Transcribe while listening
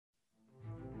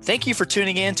Thank you for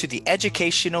tuning in to the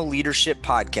Educational Leadership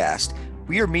Podcast.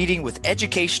 We are meeting with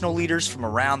educational leaders from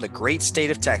around the great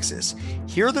state of Texas.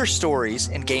 Hear their stories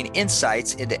and gain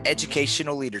insights into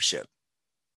educational leadership.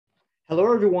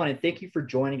 Hello, everyone, and thank you for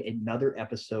joining another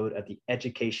episode of the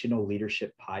Educational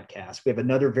Leadership Podcast. We have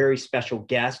another very special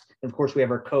guest, and of course, we have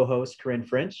our co-host, Corinne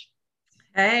French.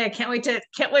 Hey, I can't wait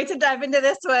to dive into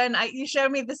this one. You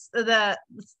showed me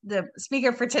the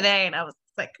speaker for today, and I was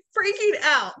like freaking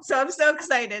out. So I'm so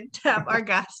excited to have our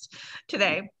guest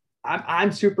today.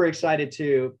 I'm super excited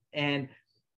too. And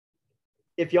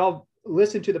if y'all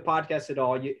listen to the podcast at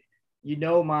all, you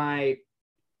know my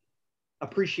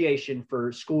appreciation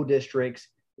for school districts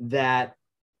that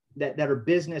are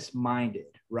business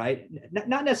minded, right?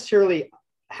 Not necessarily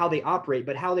how they operate,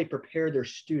 but how they prepare their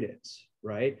students,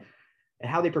 right? And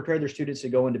how they prepare their students to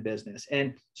go into business.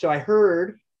 And so I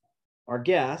heard our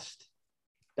guest,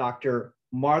 Dr.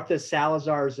 Martha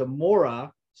Salazar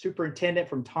Zamora, superintendent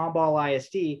from Tomball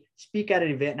ISD, speak at an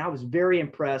event. And I was very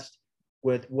impressed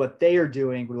with what they are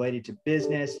doing related to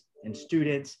business and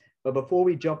students. But before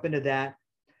we jump into that,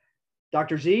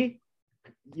 Dr. Z,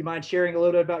 you mind sharing a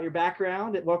little bit about your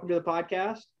background? Welcome to the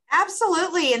podcast.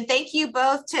 Absolutely. And thank you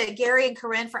both to Gary and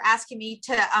Corinne for asking me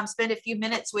to spend a few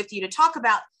minutes with you to talk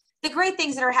about the great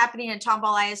things that are happening in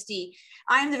Tomball ISD.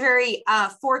 I am the very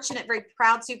fortunate, very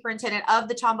proud superintendent of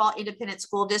the Tomball Independent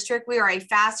School District. We are a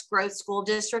fast growth school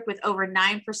district with over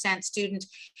 9% student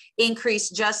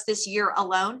increase just this year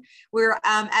alone. We're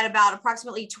at about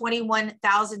approximately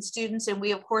 21,000 students. And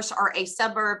we, of course, are a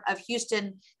suburb of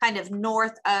Houston, kind of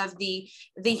north of the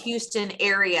Houston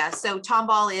area. So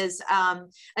Tomball is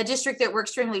a district that we're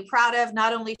extremely proud of,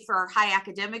 not only for our high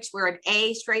academics, we're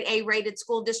an straight A rated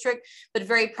school district, but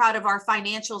very proud of our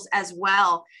financials as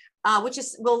well, which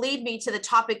will lead me to the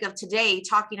topic of today,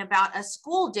 talking about a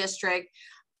school district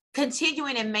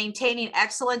continuing and maintaining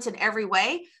excellence in every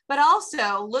way, but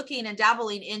also looking and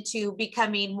dabbling into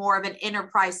becoming more of an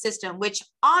enterprise system, which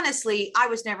honestly, I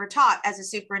was never taught as a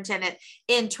superintendent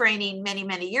in training many,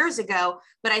 many years ago.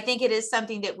 But I think it is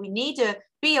something that we need to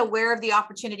be aware of the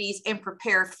opportunities and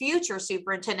prepare future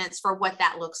superintendents for what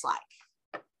that looks like.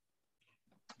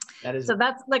 So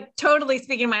that's like totally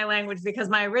speaking my language, because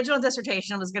my original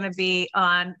dissertation was going to be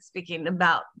on speaking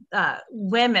about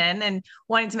women and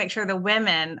wanting to make sure the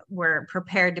women were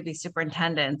prepared to be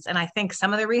superintendents. And I think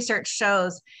some of the research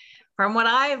shows, from what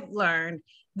I've learned,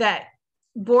 that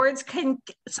boards can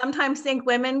sometimes think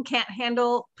women can't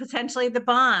handle potentially the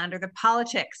bond or the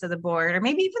politics of the board, or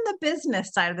maybe even the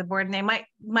business side of the board. And they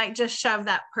might just shove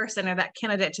that person or that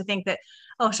candidate to think that,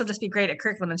 oh, she'll just be great at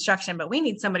curriculum instruction, but we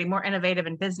need somebody more innovative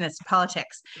in business and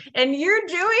politics. And you're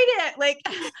doing it. Like,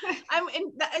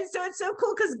 and so it's so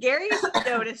cool because Gary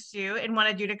noticed you and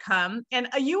wanted you to come, and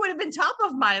you would have been top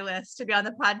of my list to be on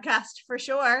the podcast for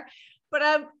sure. But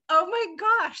oh my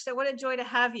gosh! So what a joy to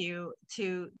have you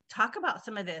to talk about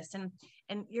some of this, and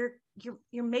you're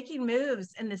making moves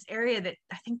in this area that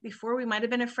I think before we might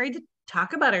have been afraid to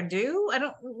talk about or do. I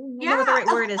don't know what the right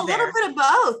word is. A little bit of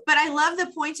both, but I love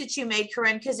the points that you made,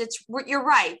 Corinne, because you're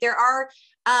right. There are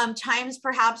times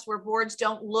perhaps where boards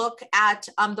don't look at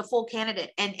the full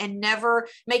candidate and never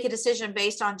make a decision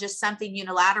based on just something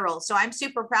unilateral. So I'm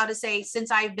super proud to say, since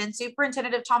I've been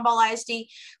superintendent of Tomball ISD,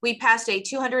 we passed a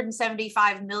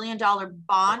 $275 million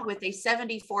bond with a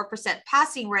 74%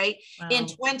 passing rate. Wow. In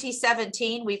 2017.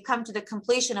 We've come to the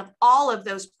completion of all of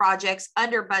those projects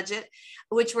under budget,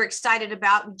 which we're excited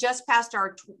about. We just passed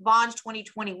our bonds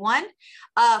 2021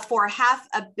 for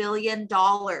 $500 million.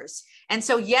 And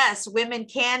so, yes, women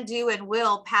can do and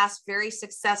will pass very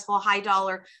successful high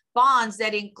dollar bonds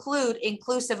that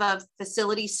inclusive of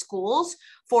facility schools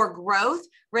for growth,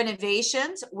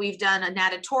 renovations. We've done a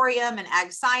natatorium, an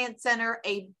ag science center,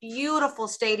 a beautiful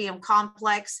stadium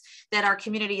complex that our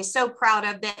community is so proud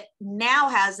of, that now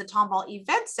has the Tomball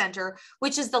Event Center,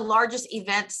 which is the largest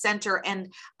event center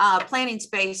and planning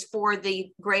space for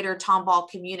the greater Tomball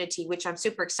community, which I'm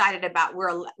super excited about.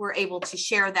 We're able to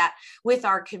share that with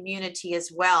our community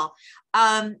as well.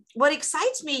 What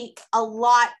excites me a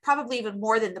lot, probably even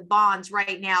more than the bonds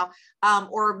right now,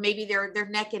 or maybe they're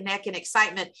neck and neck in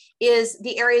excitement, is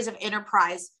the areas of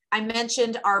enterprise. I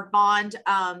mentioned our bond,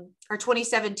 our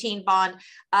 2017 bond.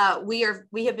 We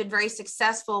have been very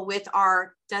successful with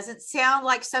our, doesn't sound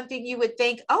like something you would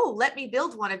think, oh, let me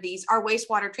build one of these, our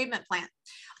wastewater treatment plant.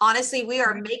 Honestly, we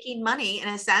are making money in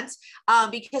a sense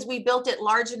because we built it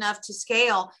large enough to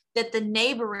scale that the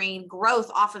neighboring growth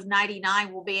off of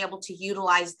 99 will be able to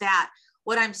utilize that.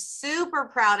 What I'm super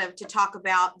proud of to talk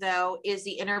about, though, is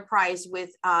the enterprise with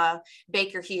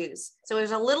Baker Hughes. So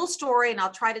there's a little story, and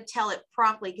I'll try to tell it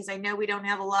promptly because I know we don't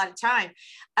have a lot of time.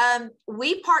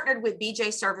 We partnered with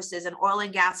BJ Services, an oil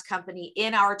and gas company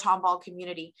in our Tomball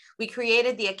community. We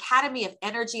created the Academy of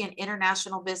Energy and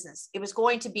International Business. It was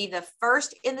going to be the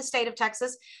first in the state of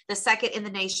Texas, the second in the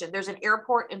nation. There's an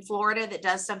airport in Florida that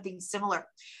does something similar.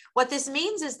 What this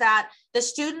means is that the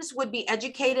students would be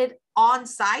educated on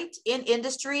site in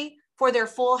industry for their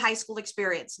full high school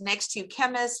experience, next to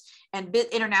chemists and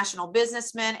international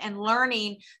businessmen, and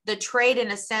learning the trade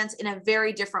in a sense in a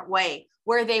very different way,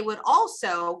 where they would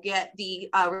also get the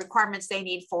requirements they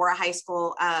need for a high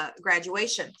school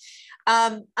graduation.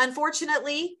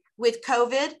 Unfortunately, with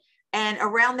COVID and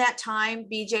around that time,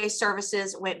 BJ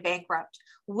Services went bankrupt.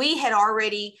 We had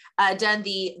already done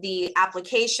the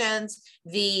applications,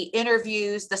 the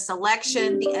interviews, the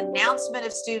selection, the announcement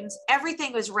of students,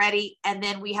 everything was ready. And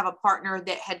then we have a partner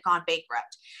that had gone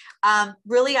bankrupt.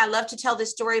 Really, I love to tell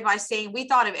this story by saying we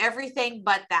thought of everything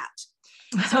but that.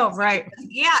 Oh, right.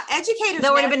 Yeah, educators.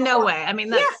 There would have been no way. I mean,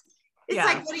 that's, It's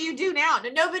like, what do you do now?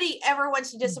 Nobody ever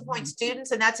wants to disappoint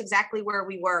students. And that's exactly where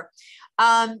we were.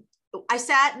 I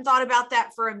sat and thought about that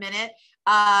for a minute.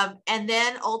 And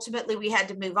then ultimately we had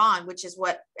to move on, which is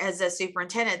what, as a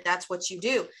superintendent, that's what you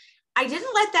do. I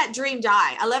didn't let that dream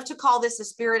die. I love to call this the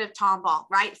spirit of Tomball,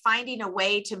 right? Finding a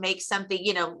way to make something,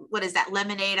 what is that,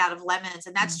 lemonade out of lemons.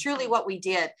 And that's truly what we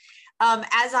did.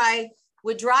 As I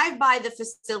would drive by the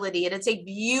facility, and it's a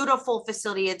beautiful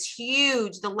facility. It's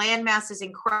huge. The landmass is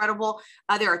incredible.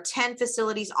 There are 10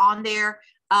 facilities on there.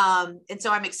 And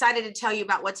so I'm excited to tell you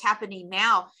about what's happening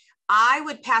now. I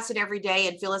would pass it every day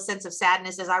and feel a sense of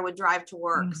sadness as I would drive to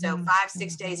work. So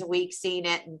 5-6 days a week, seeing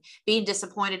it and being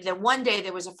disappointed. Then one day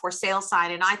there was a for sale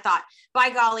sign, and I thought,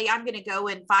 by golly, I'm going to go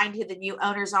and find who the new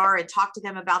owners are and talk to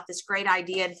them about this great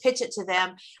idea and pitch it to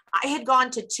them. I had gone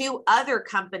to 2 other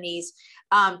companies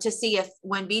to see if,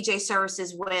 when BJ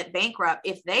Services went bankrupt,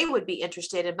 if they would be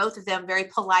interested. And both of them very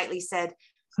politely said,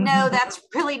 no, that's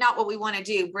really not what we want to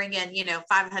do. Bring in,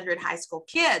 500 high school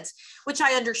kids, which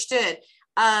I understood.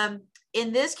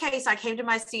 In this case, I came to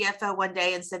my CFO one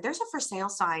day and said, there's a for sale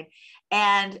sign,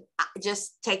 and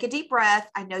just take a deep breath.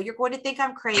 I know you're going to think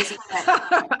I'm crazy, but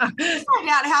find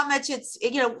out how much it's,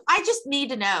 I just need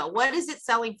to know, what is it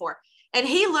selling for? And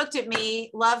he looked at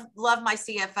me, love my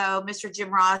CFO, Mr. Jim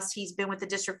Ross. He's been with the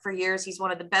district for years. He's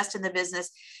one of the best in the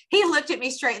business. He looked at me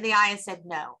straight in the eye and said,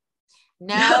 no.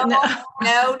 And I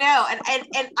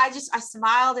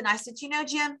smiled and I said,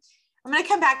 Jim, I'm going to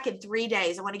come back in 3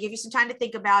 days. I want to give you some time to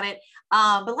think about it.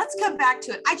 But let's come back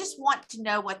to it. I just want to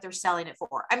know what they're selling it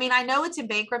for. I mean, I know it's in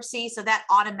bankruptcy, so that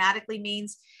automatically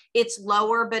means it's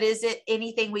lower, but is it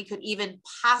anything we could even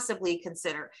possibly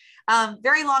consider?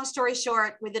 Very long story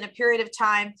short, within a period of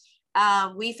time,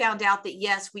 we found out that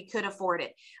yes, we could afford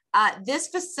it. This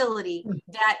facility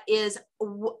that is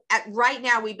right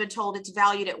now, we've been told it's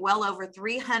valued at well over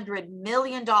 $300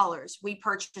 million. We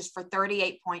purchased for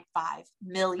 $38.5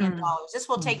 million. This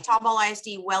will take Tomball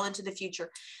ISD well into the future.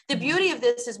 The beauty of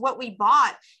this is what we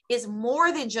bought is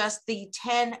more than just the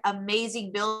 10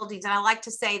 amazing buildings. And I like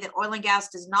to say that oil and gas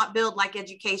does not build like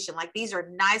education. Like, these are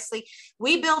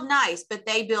we build nice, but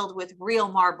they build with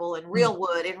real marble and real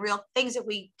wood and real things that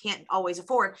we can't always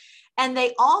afford. And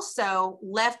they also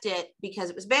left it, because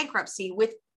it was bankruptcy,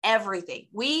 with everything.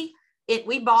 We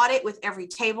bought it with every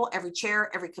table, every chair,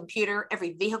 every computer,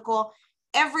 every vehicle,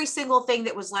 every single thing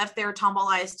that was left there.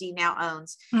 Tomball ISD now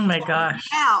owns. Oh my gosh.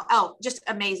 Just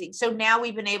amazing. So now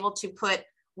we've been able to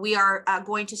we are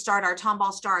going to start our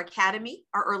Tomball Star Academy,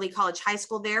 our early college high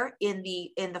school there in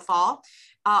the fall.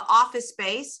 Office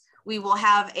space. We will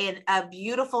have a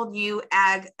beautiful new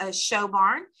ag show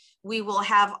barn. We will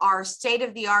have our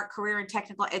state-of-the-art career and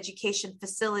technical education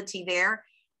facility there.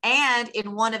 And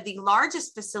in one of the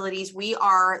largest facilities, we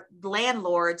are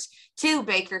landlords to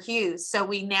Baker Hughes. So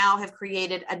we now have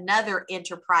created another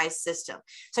enterprise system.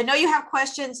 So I know you have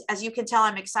questions. As you can tell,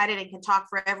 I'm excited and can talk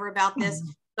forever about this.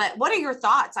 But what are your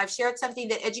thoughts? I've shared something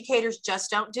that educators just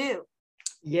don't do.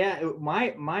 Yeah,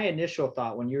 my initial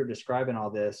thought when you were describing all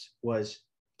this was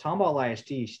Tomball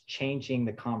ISD is changing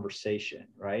the conversation,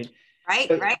 right?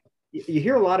 Right. You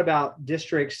hear a lot about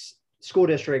school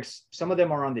districts. Some of them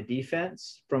are on the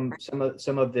defense from some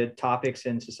of the topics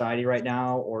in society right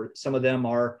now, or some of them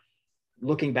are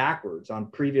looking backwards on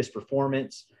previous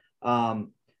performance.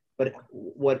 But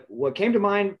what came to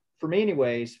mind for me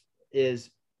anyways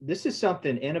is this is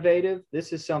something innovative.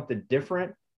 This is something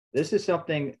different. This is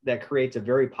something that creates a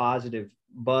very positive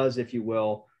buzz, if you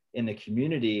will, in the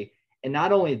community. And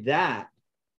not only that,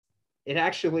 it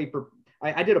actually,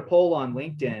 I did a poll on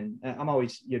LinkedIn. I'm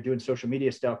always doing social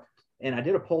media stuff. And I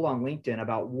did a poll on LinkedIn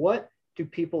about what do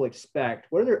people expect?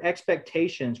 What are their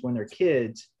expectations when their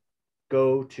kids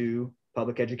go to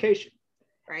public education?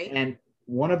 Right. And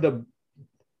one of the,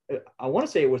 I want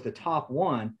to say it was the top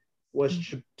one,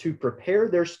 was to prepare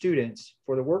their students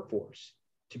for the workforce,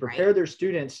 to prepare their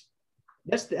students.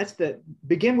 That's the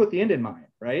begin with the end in mind,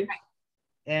 right?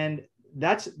 And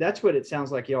that's what it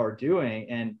sounds like y'all are doing.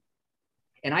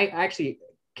 And I actually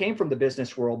came from the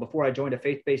business world before I joined a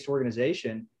faith-based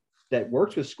organization that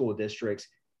works with school districts.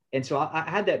 And so I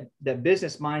had that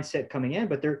business mindset coming in,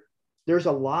 but there's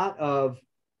a lot of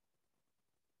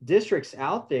districts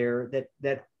out there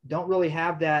that don't really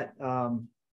have that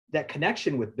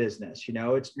connection with business.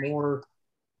 It's more,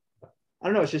 I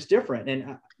don't know, it's just different.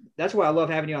 And that's why I love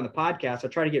having you on the podcast. I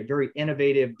try to get very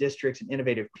innovative districts and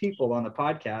innovative people on the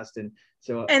podcast. And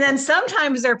then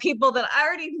sometimes there are people that I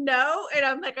already know, and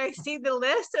I'm like, I see the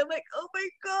list, I'm like, oh my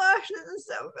gosh, this is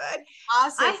so good.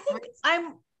 Awesome. I think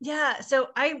so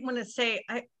I want to say,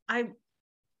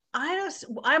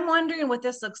 I'm wondering what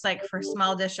this looks like for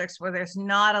small districts where there's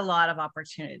not a lot of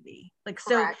opportunity.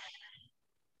 Correct.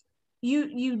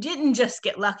 You didn't just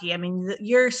get lucky. I mean,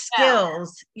 your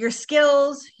skills,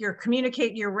 your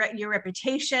communicate, your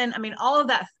reputation. I mean, all of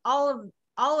that, all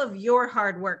of your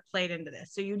hard work played into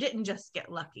this. So you didn't just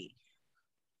get lucky,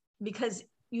 because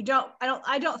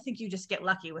I don't think you just get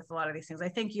lucky with a lot of these things. I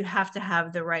think you have to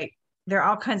have the right, there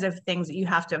are all kinds of things that you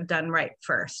have to have done right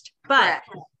first. But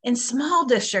in small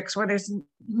districts where there's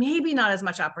maybe not as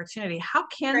much opportunity, how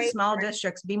can small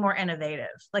districts be more innovative?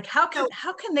 Like how can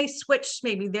they switch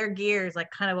maybe their gears,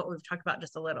 like kind of what we've talked about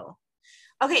just a little?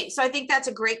 Okay, so I think that's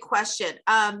a great question.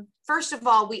 First of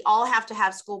all, we all have to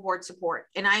have school board support.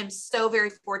 And I am so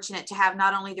very fortunate to have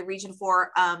not only the Region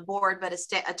 4 board, but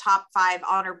a top 5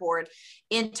 honor board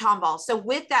in Tomball. So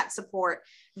with that support,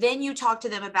 then you talk to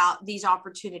them about these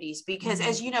opportunities, because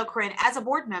as you know, Corinne, as a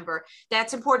board member,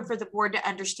 that's important for the board to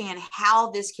understand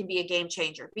how this can be a game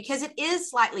changer, because it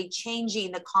is slightly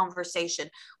changing the conversation.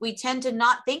 We tend to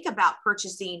not think about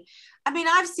purchasing. I mean,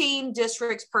 I've seen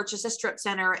districts purchase a strip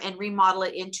center and remodel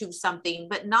it into something,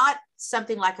 but not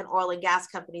something like an oil and gas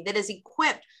company that is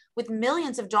equipped with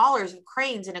millions of dollars of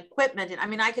cranes and equipment. And I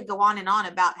mean, I could go on and on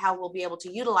about how we'll be able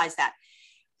to utilize that.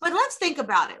 But let's think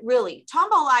about it, really.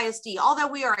 Tomball ISD, although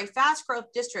we are a fast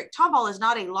growth district, Tomball is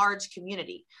not a large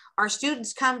community. Our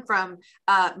students come from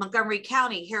Montgomery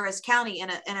County, Harris County,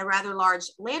 and a rather large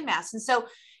landmass. And so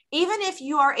even if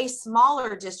you are a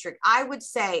smaller district, I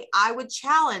would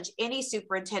challenge any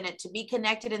superintendent to be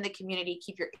connected in the community,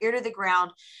 keep your ear to the ground,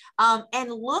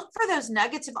 and look for those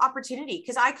nuggets of opportunity.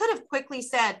 Because I could have quickly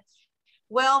said,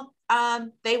 well,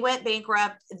 they went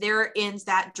bankrupt, there ends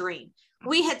that dream.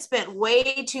 We had spent way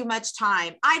too much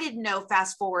time. I didn't know,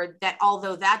 fast forward, that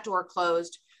although that door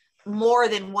closed, more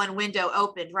than one window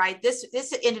opened, right? This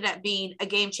ended up being a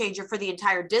game changer for the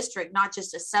entire district, not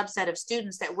just a subset of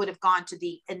students that would have gone to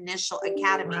the initial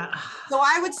academy. So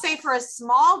I would say for a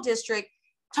small district,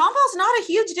 Tomball's not a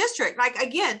huge district, like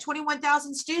again,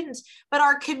 21,000 students, but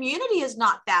our community is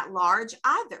not that large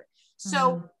either.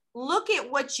 So look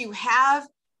at what you have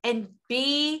and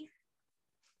be,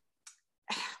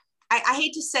 I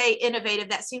hate to say innovative,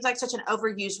 that seems like such an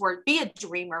overused word. Be a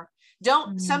dreamer.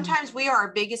 Sometimes we are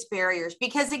our biggest barriers,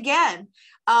 because again,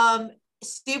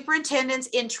 superintendents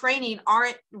in training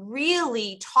aren't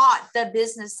really taught the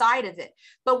business side of it.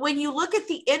 But when you look at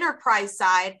the enterprise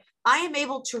side, I am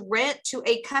able to rent to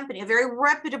a company, a very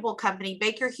reputable company,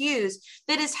 Baker Hughes,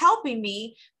 that is helping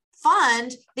me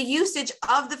fund the usage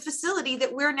of the facility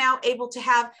that we're now able to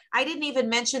have. I didn't even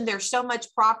mention there's so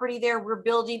much property there. We're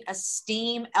building a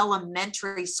STEAM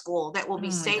elementary school that will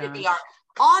be state of the art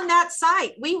on that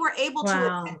site. We were able to,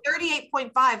 at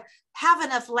 38.5, have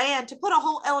enough land to put a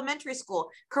whole elementary school.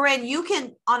 Corinne, you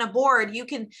can, on a board, you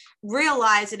can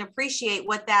realize and appreciate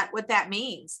what that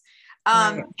means.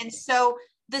 And so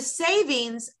the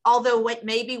savings, although it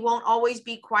maybe won't always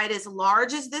be quite as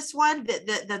large as this one,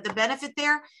 the benefit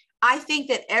there, I think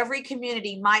that every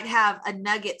community might have a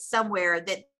nugget somewhere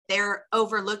that they're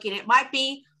overlooking. It might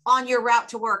be on your route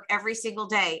to work every single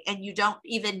day and you don't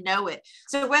even know it.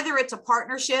 So whether it's a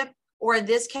partnership or in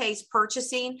this case,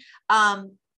 purchasing,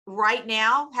 right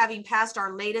now, having passed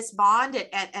our latest bond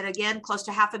at again, close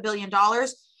to $500 million,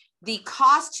 the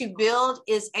cost to build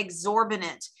is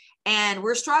exorbitant. And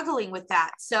we're struggling with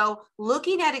that. So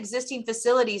looking at existing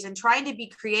facilities and trying to be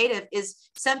creative is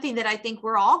something that I think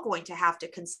we're all going to have to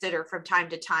consider from time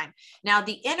to time. Now,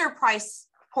 the enterprise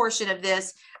portion of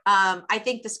this, I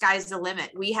think the sky's the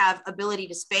limit. We have ability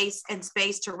to space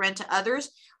to rent to others.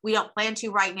 We don't plan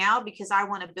to right now because I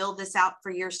want to build this out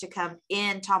for years to come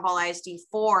in Tomball ISD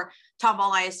for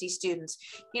Tomball ISD students.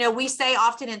 You know, we say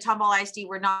often in Tomball ISD,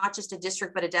 we're not just a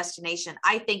district, but a destination.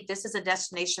 I think this is a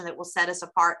destination that will set us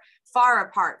apart, far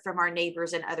apart from our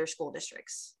neighbors and other school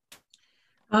districts.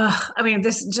 I mean,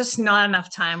 there's just not enough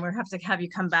time. We'll have to have you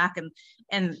come back and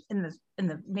in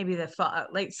the maybe the fall,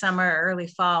 late summer, or early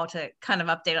fall, to kind of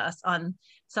update us on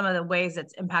some of the ways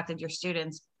that's impacted your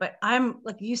students. But I'm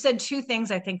like, you said two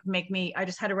things I think I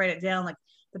just had to write it down, like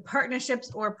the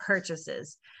partnerships or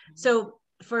purchases. So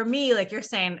for me, like you're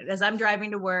saying, as I'm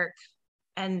driving to work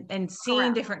and seeing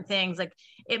Correct. different things, like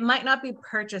it might not be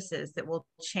purchases that will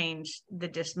change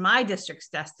my district's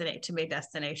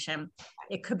destination.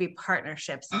 It could be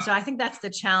partnerships. And so I think that's the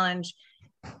challenge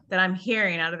that I'm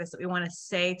hearing out of this, that we want to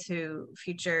say to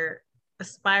future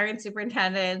aspiring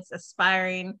superintendents,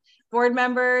 aspiring board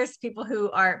members, people who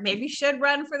are maybe should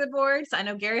run for the boards. I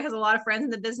know Gary has a lot of friends in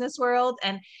the business world,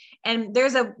 and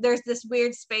there's this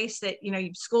weird space that, you know,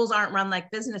 schools aren't run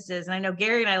like businesses. And I know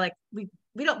Gary and I, like, we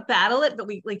don't battle it, but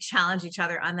we challenge each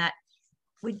other on that.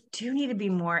 We do need to be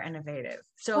more innovative.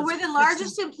 So we're the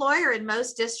largest employer in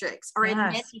most districts, or Yes. in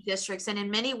many districts. And in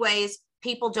many ways,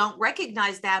 people don't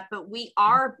recognize that, but we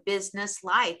are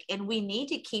business-like, and we need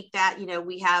to keep that. You know,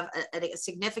 we have a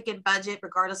significant budget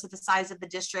regardless of the size of the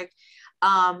district.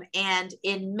 And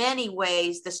in many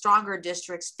ways, the stronger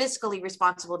districts, fiscally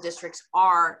responsible districts,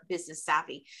 are business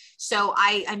savvy. So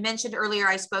I mentioned earlier,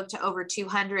 I spoke to over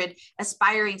 200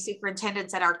 aspiring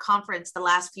superintendents at our conference the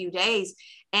last few days.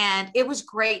 And it was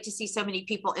great to see so many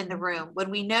people in the room.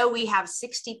 When we know we have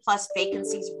 60 plus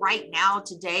vacancies right now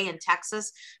today in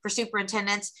Texas for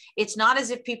superintendents, it's not as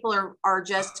if people are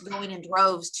just going in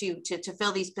droves to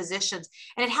fill these positions.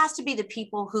 And it has to be the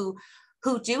people who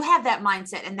do have that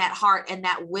mindset and that heart and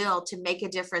that will to make a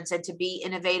difference and to be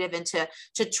innovative and to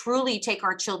truly take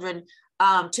our children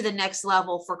to the next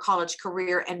level for college,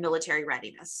 career, and military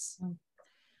readiness.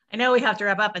 I know we have to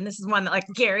wrap up, and this is one that, like,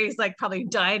 Gary's like probably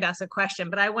dying to ask a question,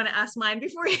 but I want to ask mine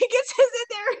before he gets his in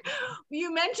there.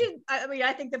 You mentioned, I mean,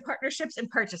 I think the partnerships and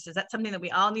purchases, that's something that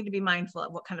we all need to be mindful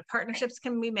of. What kind of partnerships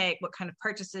can we make? What kind of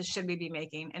purchases should we be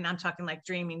making? And I'm talking like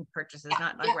dreaming purchases,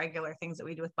 not like regular things that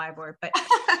we do with Buy Board, but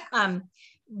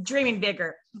dreaming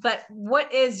bigger. But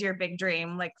what is your big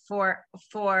dream, like for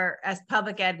as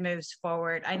public ed moves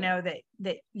forward? I know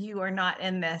that you are not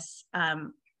in this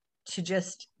to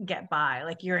just get by.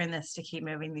 Like, you're in this to keep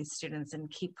moving these students and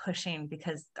keep pushing,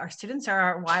 because our students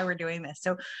are why we're doing this.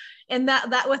 So, and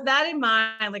that with that in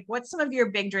mind, like, what's some of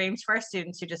your big dreams for our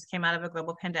students who just came out of a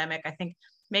global pandemic? I think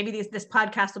maybe this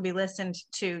podcast will be listened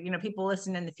to, you know, people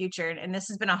listen in the future. And this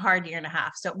has been a hard year and a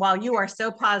half. So while you are so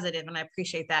positive, and I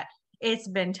appreciate that, it's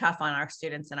been tough on our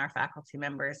students and our faculty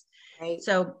members. Right.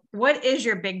 So what is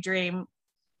your big dream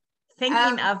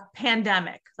thinking of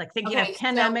pandemic, like thinking of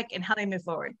pandemic and how they move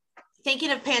forward?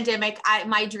 Thinking of pandemic,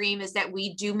 my dream is that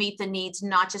we do meet the needs,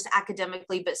 not just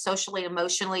academically, but socially and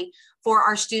emotionally, for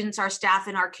our students, our staff,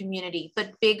 and our community.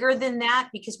 But bigger than that,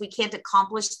 because we can't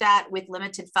accomplish that with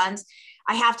limited funds,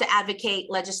 I have to advocate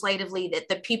legislatively that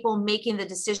the people making the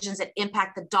decisions that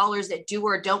impact the dollars that do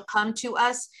or don't come to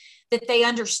us, that they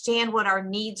understand what our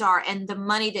needs are and the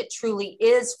money that truly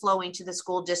is flowing to the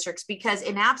school districts. Because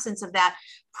in absence of that,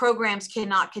 programs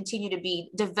cannot continue to be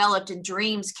developed and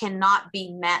dreams cannot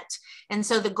be met. And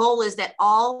so the goal is that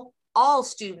all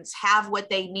students have what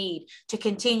they need to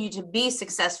continue to be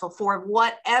successful for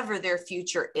whatever their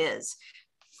future is.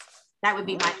 That would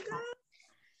be my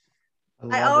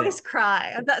I always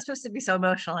cry. I'm not supposed to be so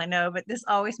emotional, I know, but this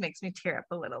always makes me tear up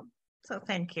a little. So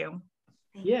thank you.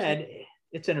 Yeah, and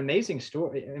it's an amazing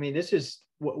story. I mean, this is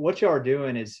what y'all are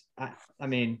doing is, I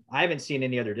mean, I haven't seen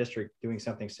any other district doing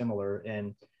something similar.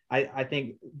 And I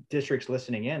think districts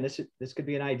listening in, this could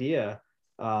be an idea.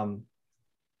 I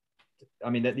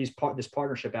mean, that this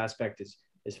partnership aspect is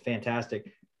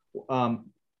fantastic.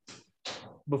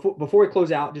 Before we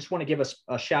close out, just want to give us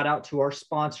a shout out to our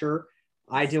sponsor,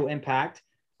 Ideal Impact.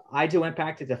 Ideal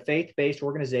Impact is a faith-based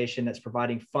organization that's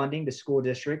providing funding to school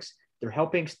districts. They're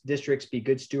helping districts be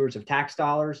good stewards of tax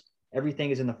dollars. Everything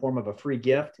is in the form of a free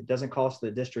gift. It doesn't cost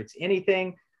the districts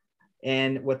anything.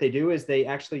 And what they do is they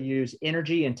actually use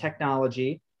energy and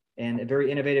technology in a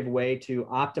very innovative way to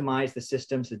optimize the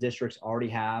systems the districts already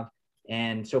have.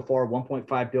 And so far,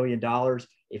 $1.5 billion.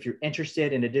 If you're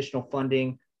interested in additional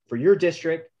funding for your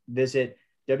district, visit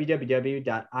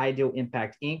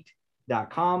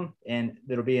www.idealimpactinc.com, and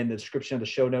it'll be in the description of the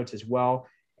show notes as well.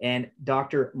 And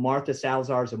Dr. Martha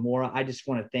Salazar Zamora, I just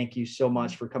want to thank you so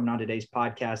much for coming on today's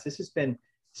podcast. This has been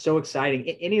so exciting.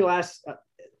 Any last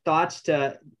thoughts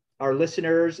to our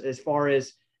listeners as far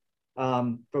as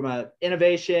from a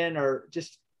innovation or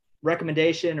just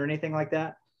recommendation or anything like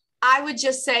that? I would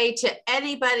just say to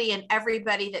anybody and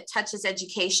everybody that touches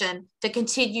education to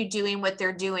continue doing what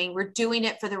they're doing. We're doing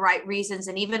it for the right reasons.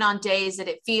 And even on days that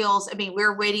it feels, I mean,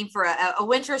 we're waiting for a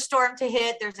winter storm to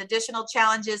hit. There's additional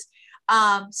challenges.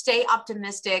 Stay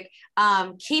optimistic.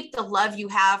 Keep the love you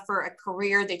have for a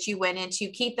career that you went into.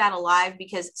 Keep that alive,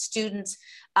 because students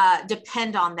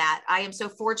depend on that. I am so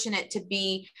fortunate to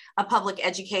be a public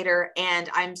educator, and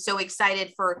I'm so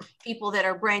excited for people that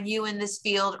are brand new in this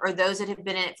field, or those that have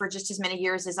been in it for just as many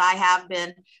years as I have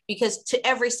been, because to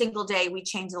every single day we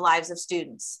change the lives of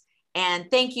students.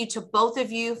 And thank you to both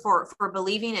of you for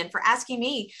believing and for asking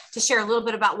me to share a little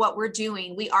bit about what we're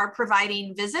doing. We are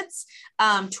providing visits,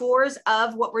 tours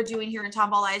of what we're doing here in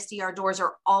Tomball ISD. Our doors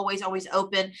are always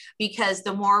open, because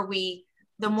the more we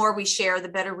share, the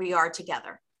better we are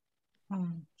together.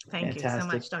 Thank you so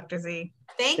much, Dr. Z.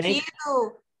 Thank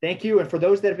you. Thank you. And for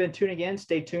those that have been tuning in,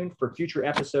 stay tuned for future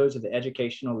episodes of the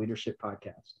Educational Leadership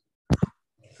Podcast.